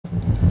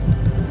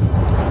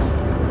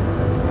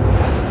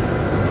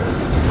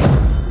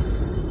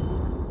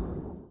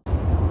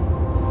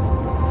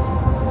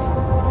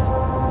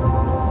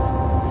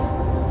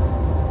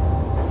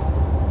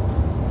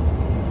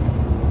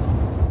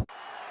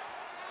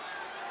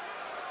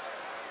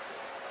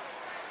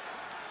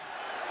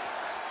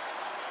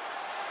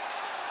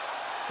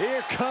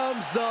Here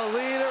comes the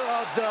leader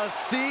of the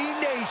C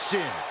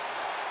Nation.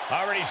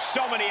 Already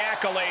so many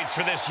accolades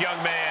for this young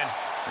man.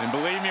 And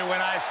believe me when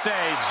I say,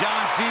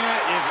 John Cena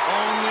is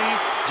only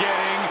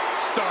getting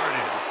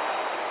started.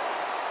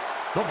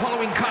 The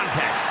following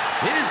contest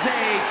is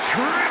a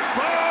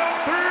triple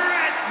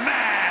threat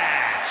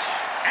match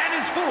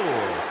and is for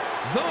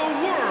the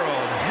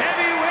World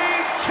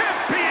Heavyweight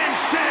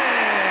Championship.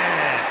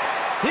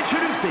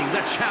 Introducing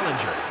the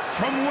challenger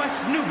from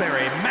West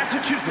Newbury,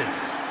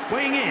 Massachusetts,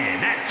 weighing in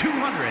at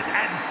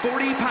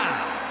 240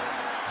 pounds,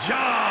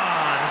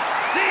 John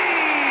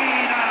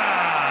Cena.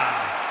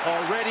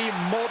 Already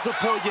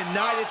multiple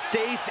United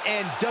States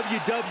and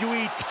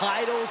WWE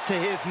titles to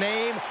his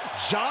name,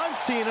 John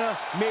Cena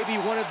may be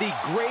one of the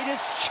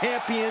greatest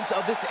champions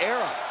of this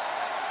era.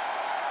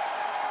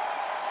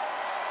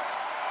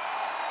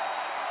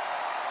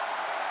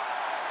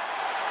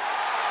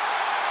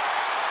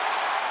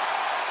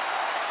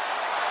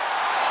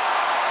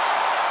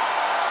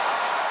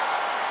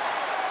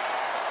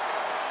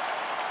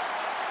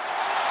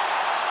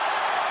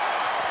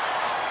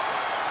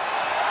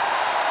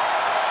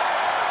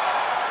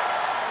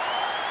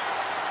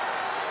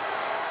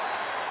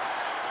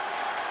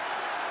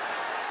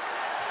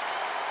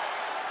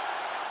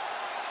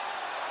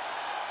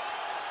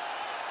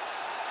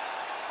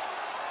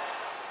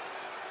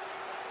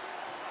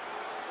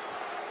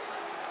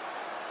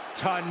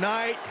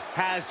 Tonight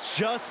has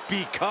just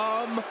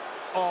become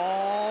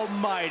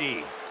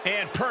almighty.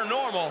 And per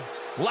normal,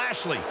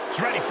 Lashley is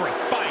ready for a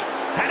fight.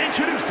 And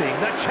introducing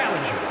the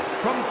challenger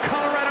from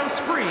Colorado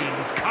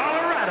Springs,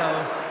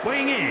 Colorado,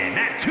 weighing in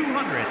at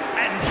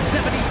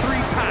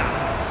 273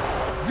 pounds,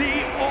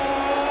 the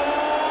almighty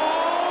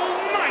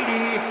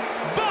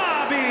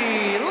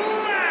Bobby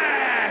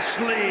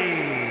Lashley.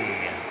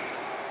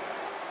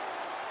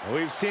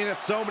 We've seen it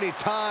so many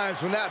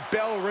times. When that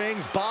bell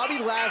rings, Bobby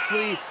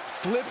Lashley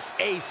flips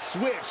a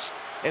switch,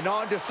 and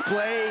on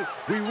display,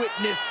 we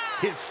witness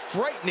his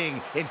frightening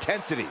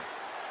intensity.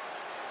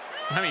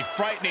 I mean,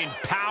 frightening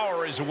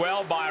power as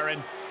well,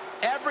 Byron.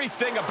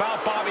 Everything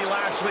about Bobby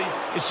Lashley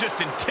is just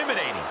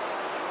intimidating.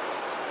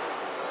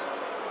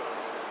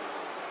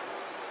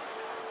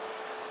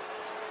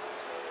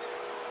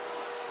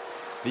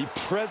 The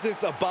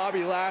presence of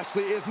Bobby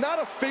Lashley is not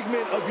a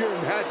figment of your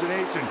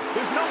imagination.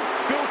 There's no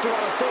filter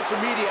on a social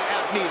media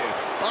app needed.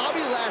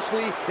 Bobby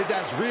Lashley is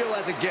as real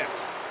as it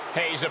gets.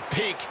 Hey, he's a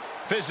peak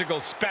physical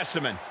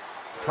specimen.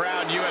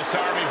 Proud U.S.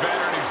 Army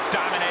veteran who's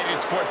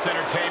dominated sports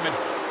entertainment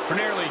for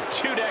nearly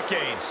 2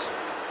 decades.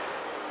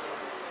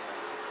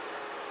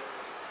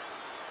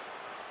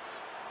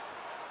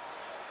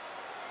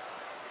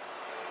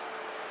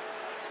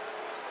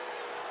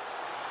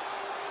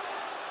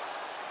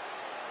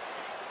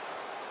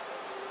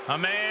 A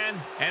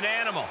man, an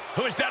animal,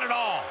 who has done it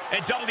all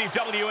in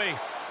WWE.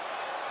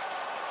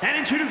 And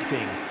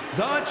introducing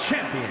the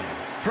champion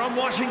from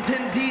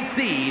Washington,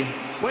 D.C.,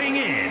 weighing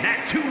in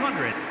at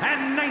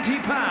 290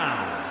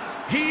 pounds,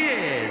 he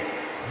is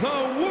the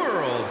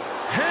World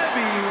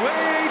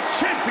Heavyweight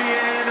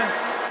Champion,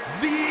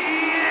 the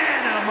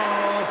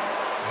Animal,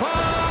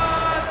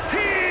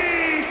 Batista.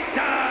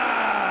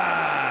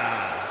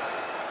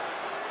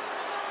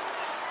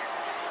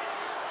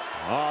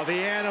 Oh,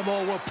 the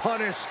Animal will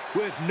punish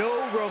with no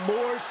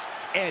remorse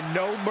and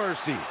no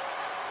mercy.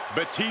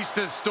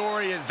 Batista's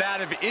story is that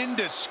of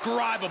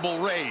indescribable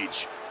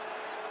rage.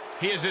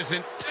 He has this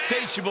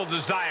insatiable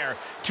desire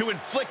to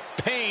inflict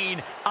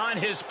pain on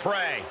his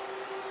prey.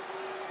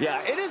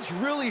 Yeah, it is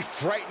really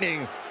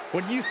frightening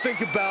when you think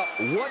about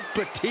what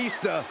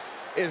Batista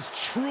is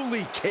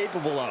truly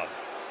capable of.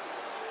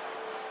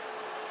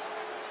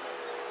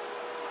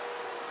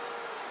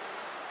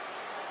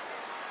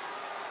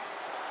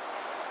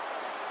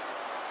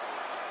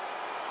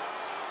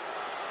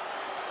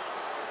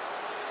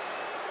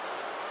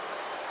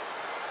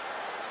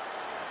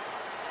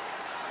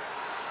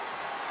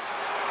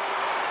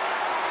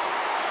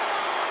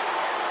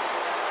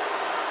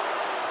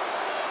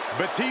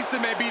 Batista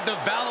may be the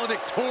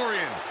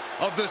valedictorian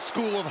of the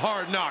School of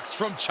Hard Knocks,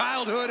 from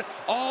childhood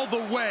all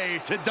the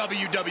way to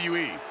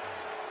WWE.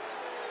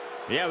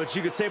 Yeah, but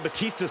you could say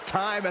Batista's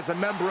time as a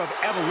member of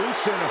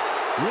Evolution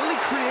really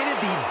created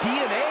the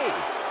DNA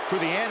for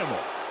the Animal.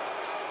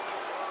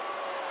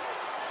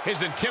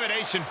 His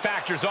intimidation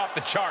factor's off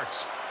the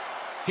charts.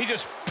 He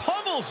just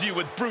pummels you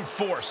with brute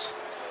force.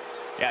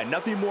 Yeah,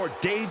 nothing more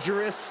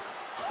dangerous,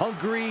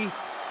 hungry,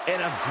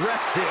 and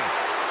aggressive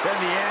than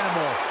the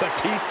Animal,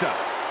 Batista.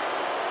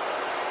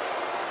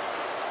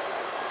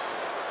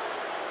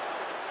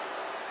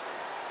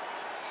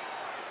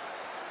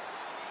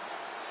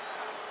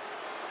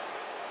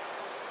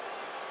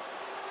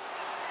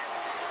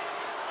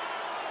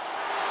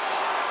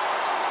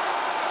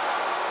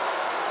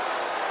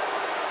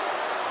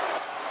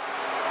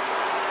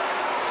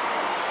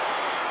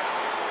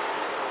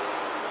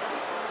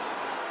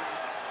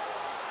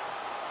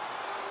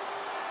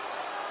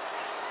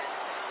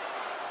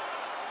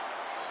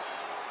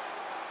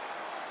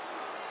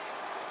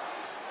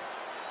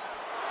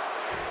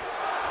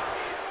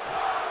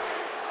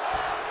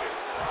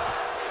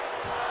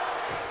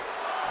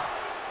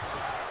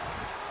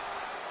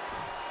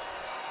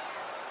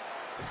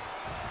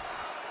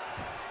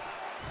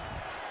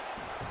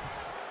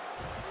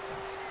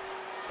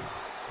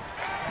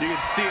 You can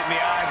see it in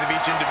the eyes of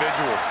each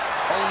individual.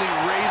 Only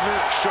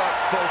razor-sharp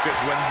focus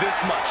when this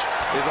much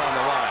is on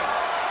the line.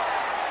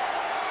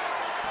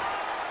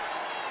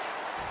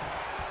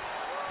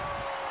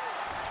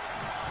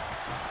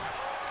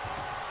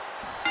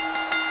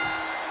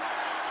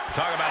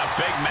 Talk about a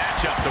big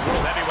matchup. The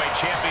World Heavyweight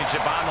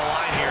Championship on the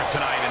line here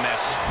tonight in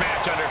this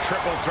match under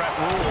triple threat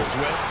rules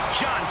with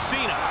John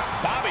Cena,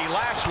 Bobby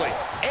Lashley,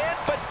 and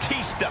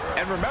Batista.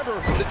 And remember,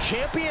 the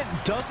champion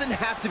doesn't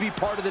have to be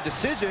part of the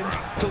decision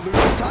to lose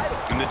the title.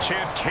 And the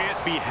champ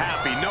can't be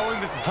happy knowing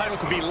that the title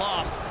could be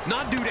lost,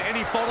 not due to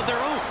any fault of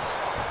their own.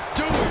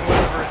 Doing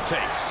whatever it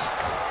takes.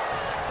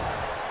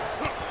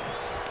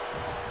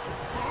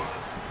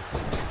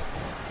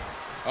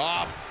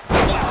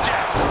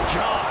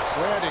 Gosh,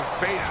 landing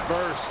face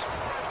first.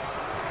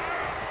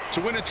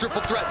 To win a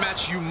triple threat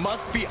match, you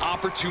must be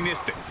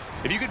opportunistic.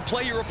 If you can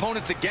play your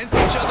opponents against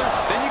each other,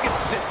 then you can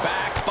sit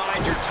back,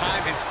 bide your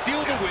time, and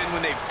steal the win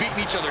when they've beaten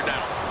each other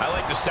down. I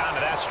like the sound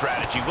of that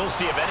strategy. We'll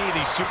see if any of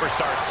these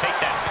superstars take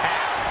that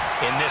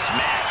path in this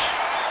match.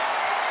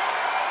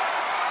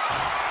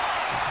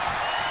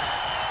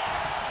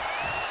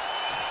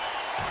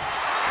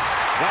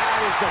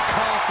 That is the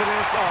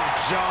confidence of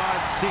John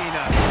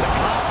Cena. The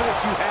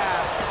confidence you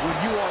have when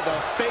you are the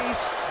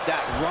face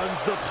that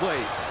runs the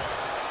place.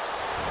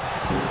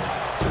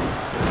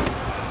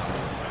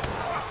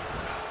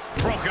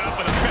 Broken up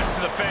with a fist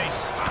to the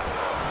face.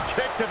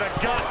 Kick to the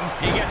gut.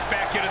 He gets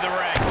back into the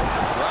ring.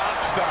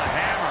 Drops the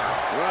hammer.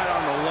 Right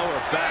on the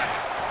lower back.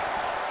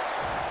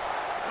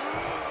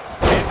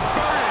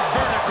 Inverted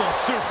vertical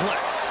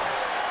suplex.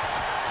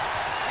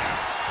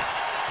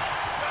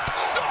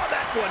 Saw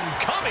that one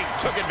coming.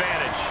 Took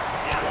advantage.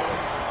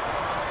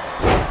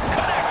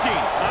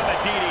 Connecting on the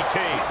DDT.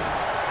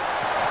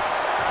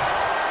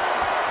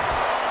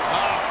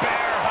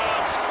 Bear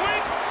hug.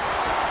 Squeak.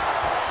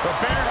 The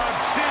bear hug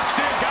cinched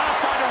in. Gotta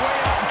find a way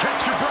out and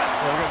catch your breath.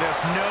 Look at this,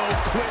 no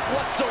quit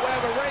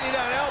whatsoever. Raining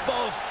down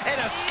elbows and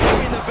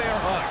escaping the bear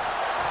hug.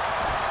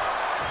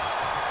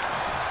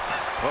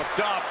 Hooked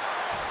up.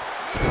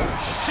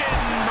 Shin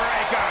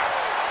breaker.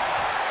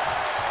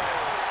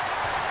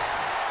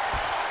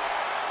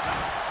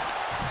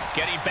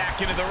 Getting back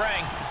into the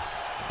ring.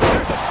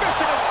 There's a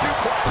fisherman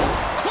suplex.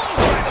 Close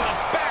right to the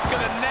back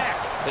of the neck.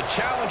 The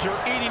challenger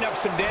eating up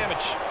some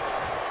damage.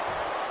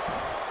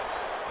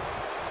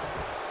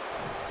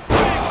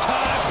 Big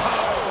time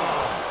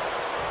powerbomb.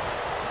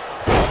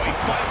 Oh, he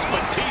fights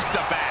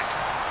Batista back.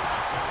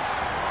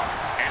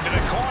 Into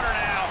the corner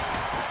now.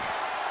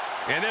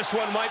 And this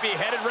one might be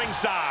headed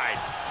ringside.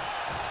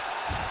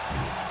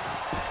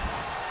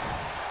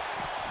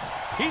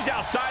 He's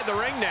outside the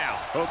ring now.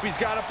 Hope he's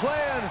got a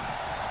plan.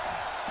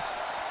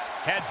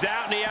 Heads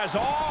out, and he has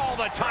all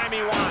the time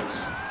he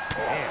wants.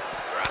 Man.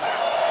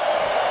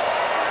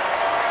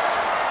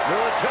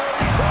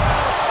 Military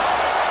press.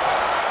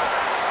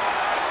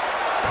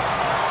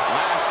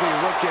 Lashley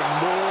looking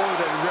more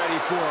than ready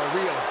for a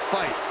real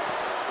fight.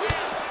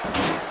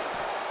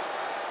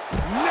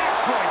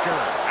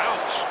 Neckbreaker.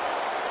 Ouch.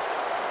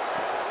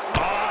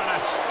 On a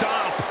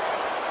stomp.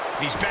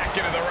 He's back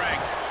into the ring.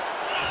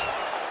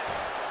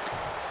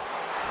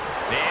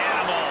 The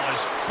animal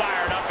is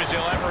fired up as he'll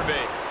ever be.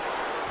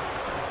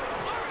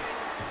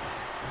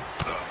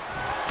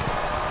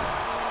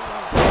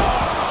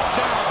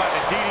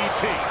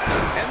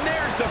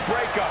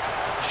 Breakup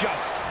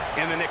just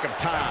in the nick of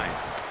time.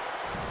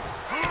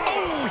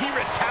 Oh, he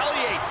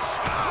retaliates.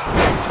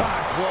 Big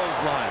time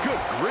clothesline.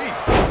 Good grief.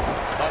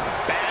 A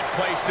bad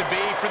place to be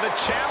for the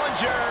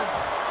challenger.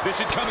 This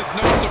should come as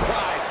no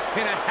surprise.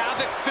 In a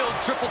havoc-filled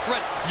triple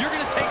threat, you're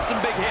going to take some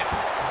big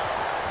hits.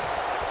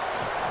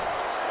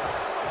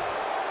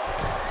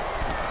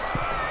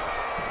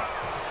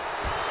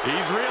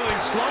 He's reeling,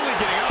 slowly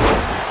getting up.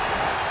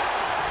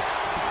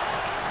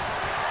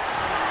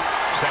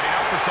 Setting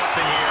up for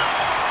something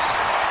here.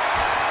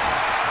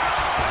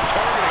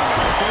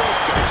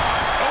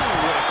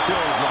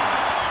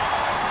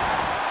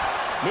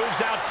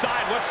 Moves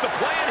outside. What's the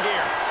plan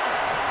here?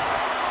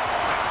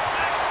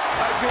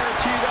 I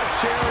guarantee that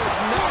chair is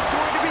not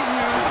going to be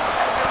used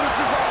as it was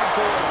designed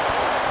for.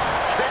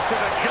 Kick to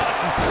the gut.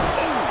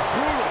 Oh,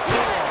 brutal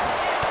forearm.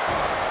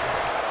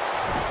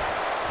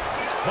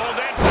 Pulled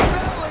in.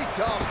 Belly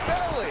to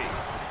belly.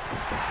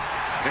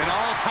 An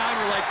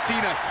all-timer like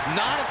Cena,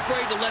 not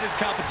afraid to let his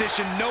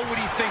competition know what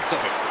he thinks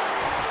of it.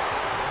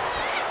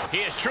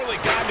 He has truly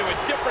gone to a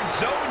different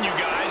zone, you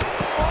guys.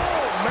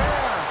 Oh,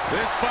 man.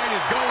 This fight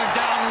is going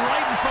down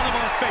right in front of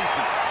our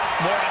faces.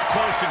 More up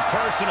close and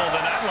personal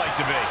than I'd like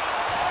to be.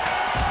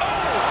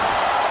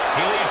 Oh!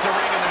 He leaves the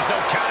ring and there's no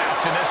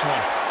countouts in this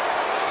one.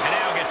 And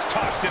now gets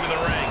tossed into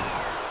the ring.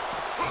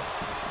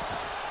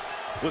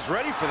 Was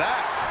ready for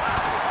that.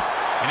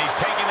 And he's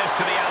taking this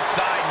to the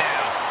outside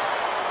now.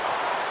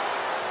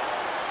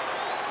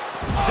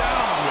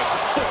 Down with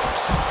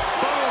force.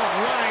 Boom,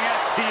 running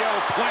STO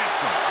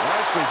plants him.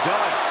 Nicely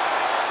done.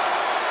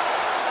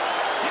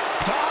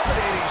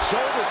 Dominating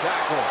shoulder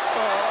tackle.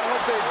 Oh, I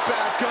hope they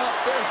back up.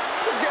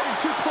 They're getting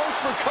too close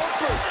for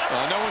comfort.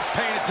 No one's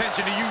paying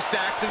attention to you,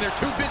 Saxton. They're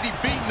too busy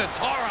beating the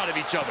tar out of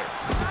each other.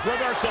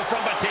 Reversal from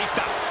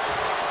Batista.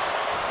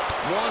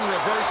 One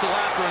reversal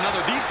after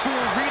another. These two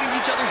are reading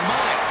each other's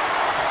minds.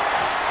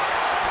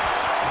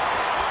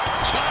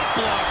 Chop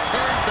block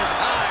turns the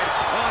tide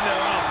on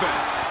their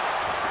offense.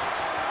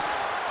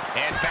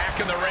 And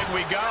back in the ring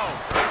we go.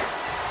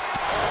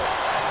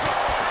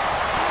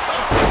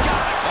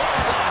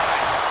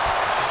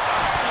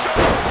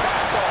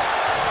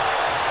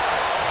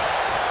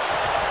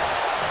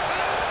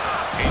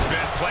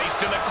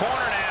 Placed in the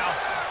corner now.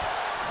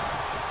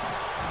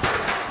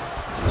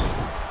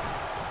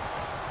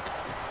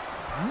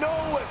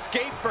 No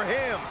escape for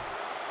him.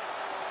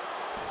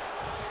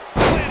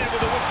 Planted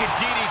with a wicked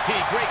DDT.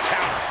 Great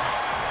counter.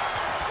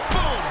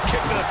 Boom!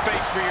 Kick to the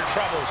face for your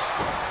troubles.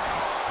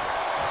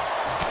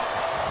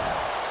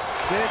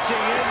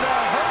 Cinching in the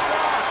hurt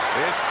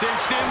lock. It's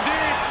cinched in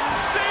deep.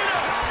 Cena!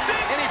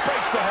 And he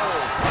breaks the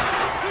hold.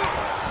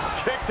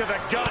 Kick to the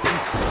gut.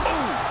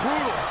 Ooh,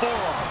 brutal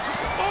forearms.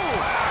 Ooh.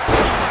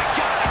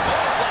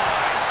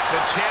 The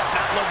champ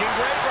not looking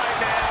great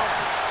right now.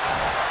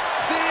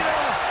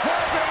 Cena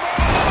has him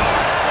on.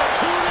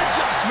 To an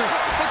adjustment.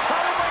 The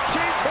title might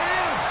change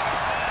hands.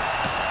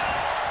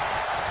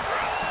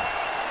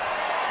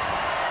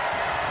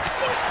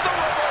 With the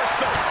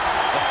reversal.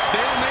 A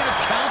stalemate of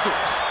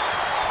counters.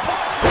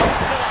 Punch to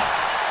the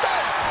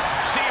face.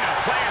 Cena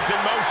plans in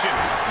motion.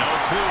 No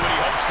clue what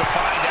he hopes to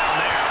find down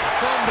there.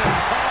 From the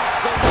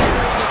top, the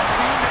leader of the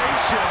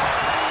C-Nation.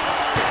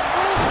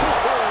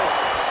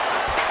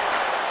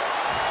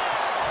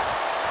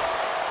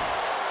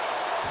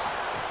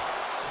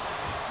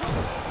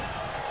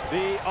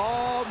 The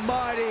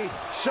Almighty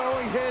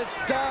showing his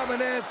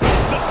dominance. The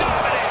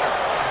Dominator.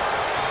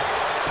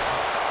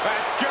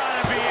 That's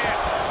gotta be it.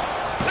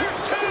 There's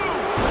two.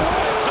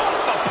 It's off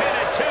the pin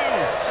at two.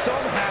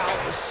 Somehow,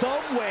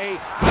 some way,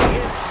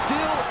 he is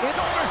still in.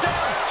 Shoulders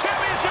down.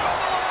 Championship on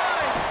the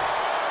line.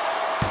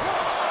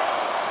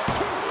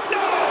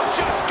 No,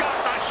 just got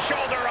the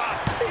shoulder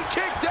up. He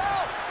kicked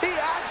out. He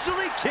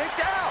actually kicked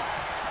out.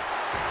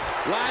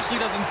 Lashley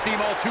doesn't seem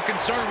all too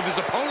concerned with his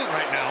opponent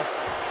right now.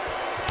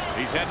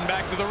 He's heading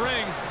back to the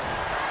ring.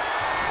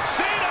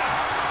 Cena!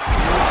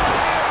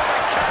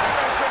 The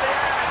counters for the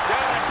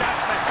attitude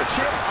adjustment. The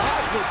champ's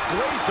eyes look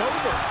glazed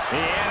over.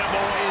 The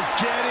animal is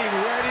getting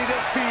ready to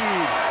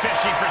feed.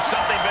 Fishing for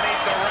something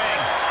beneath the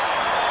ring.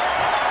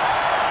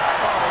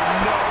 Oh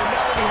no,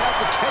 now that he has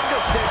the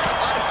kendo stick,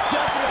 I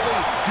definitely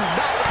do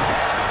not.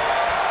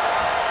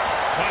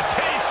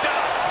 Batista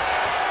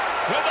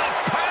with a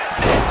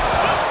patent.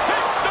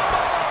 Hits the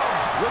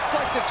bomb. Looks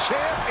like the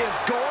champ is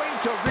going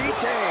to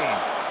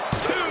retain.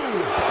 Two.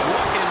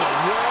 What in the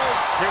world?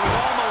 It was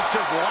almost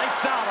just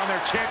lights out on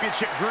their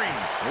championship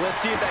dreams. Let's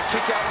see if that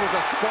kick out was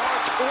a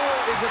spark, or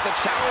is it the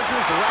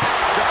challenger's last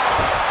shot?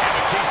 And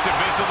Batista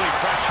visibly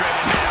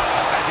frustrated now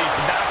as he's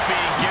not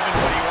being given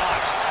what he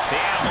wants. The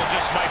animal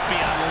just might be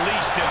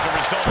unleashed as a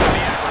result of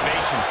the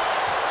aggravation.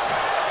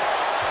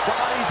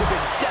 Bodies have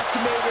been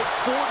decimated,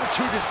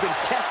 fortitude has been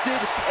tested,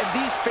 and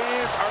these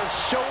fans are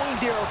showing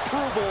their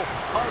approval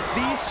of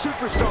these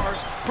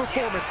superstars'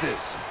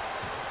 performances.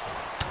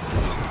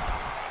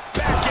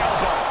 Back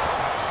elbow.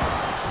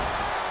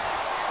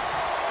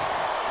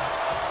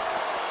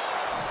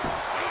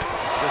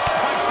 Just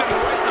punched him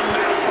right in the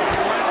mouth.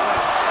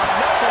 Relentless.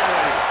 Enough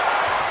already.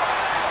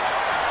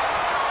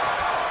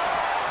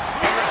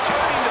 And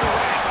returning to the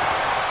ring.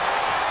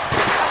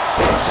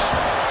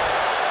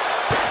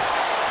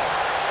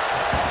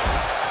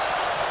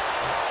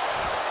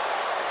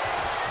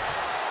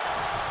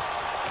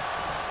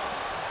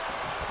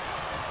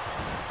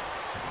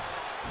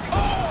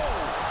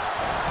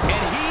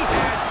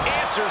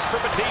 For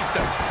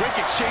Batista. Quick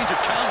exchange of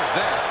counters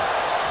there.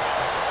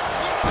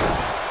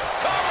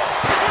 Cover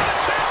for the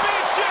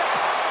championship.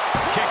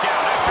 Kick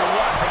out after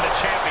one from the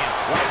champion.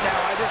 Right now,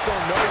 I just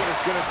don't know what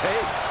it's going to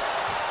take.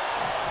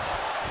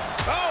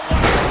 Oh,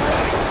 what a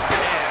right.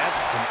 Man,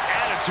 that's an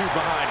attitude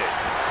behind it.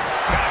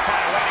 Gotta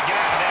find a way to get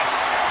out of this.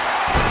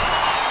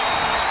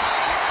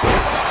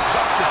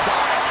 Tossed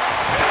aside.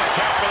 And a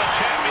count for the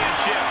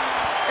championship.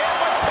 And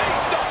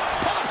Batista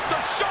pops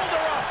the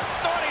shoulder up.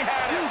 Thought he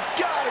had it. You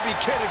gotta be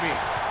kidding me.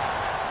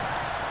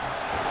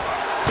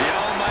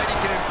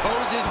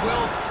 Impose his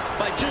will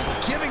by just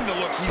giving the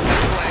look he's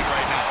displaying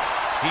right now.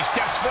 He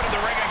steps foot in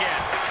the ring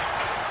again.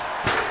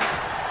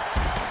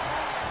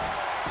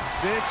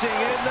 Cinching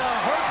in the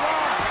hurt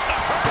lock. The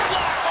hurt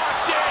lock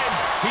locked in.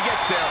 He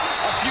gets there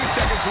a few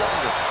seconds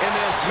longer, and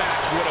this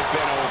match would have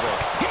been over.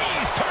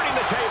 He's turning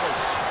the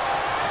tables.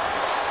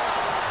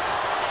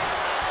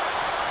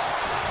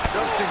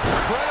 Just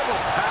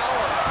incredible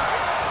power.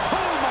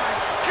 Oh my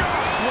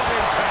gosh, what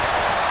impact.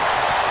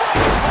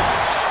 Straight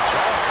punch.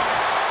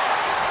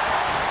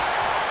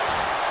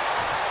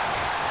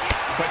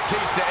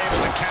 Batista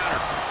able to counter.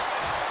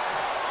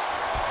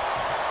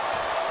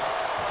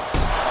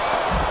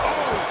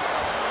 Oh!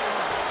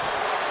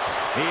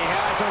 He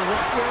has him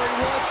right where he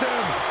wants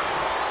him.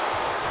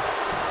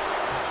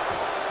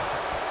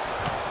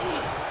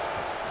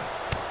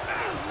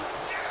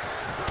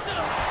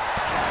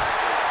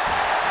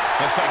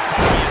 Looks like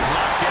Bobby is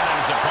locked in on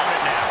his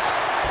opponent now.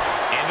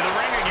 Into the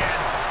ring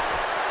again.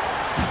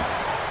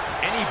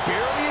 And he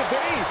barely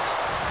evades.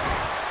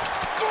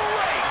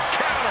 Great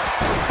counter.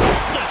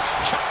 This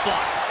chop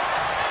block.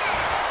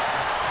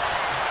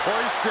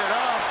 Hoisted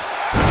up.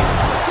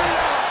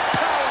 Cena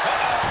power.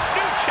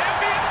 New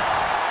champion.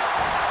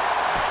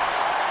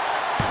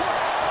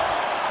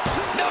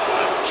 No,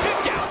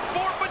 kick out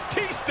for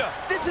Batista.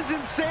 This is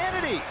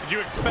insanity. Did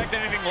you expect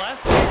anything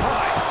less?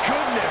 My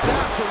goodness,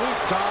 absolute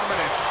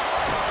dominance.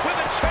 With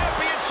a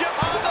championship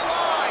on the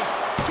line.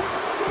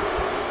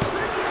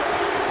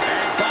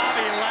 And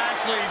Bobby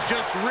Lashley's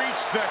just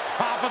reached the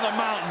top of the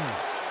mountain.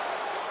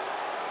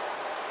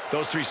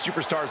 Those three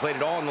superstars laid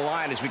it all on the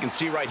line, as we can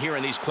see right here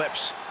in these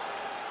clips.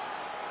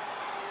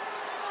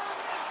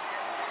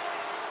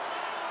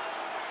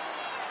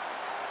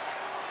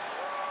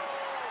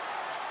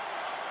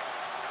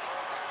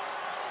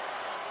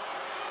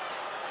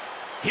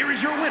 Here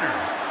is your winner,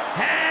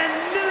 and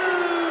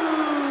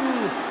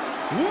new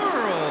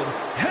World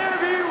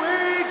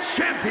Heavyweight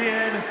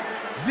Champion,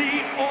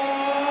 the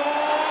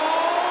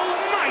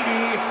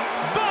almighty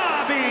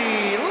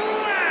Bobby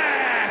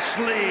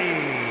Lashley.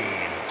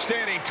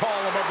 Standing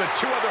tall above the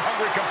two other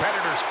hungry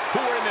competitors who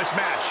were in this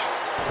match.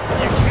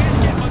 You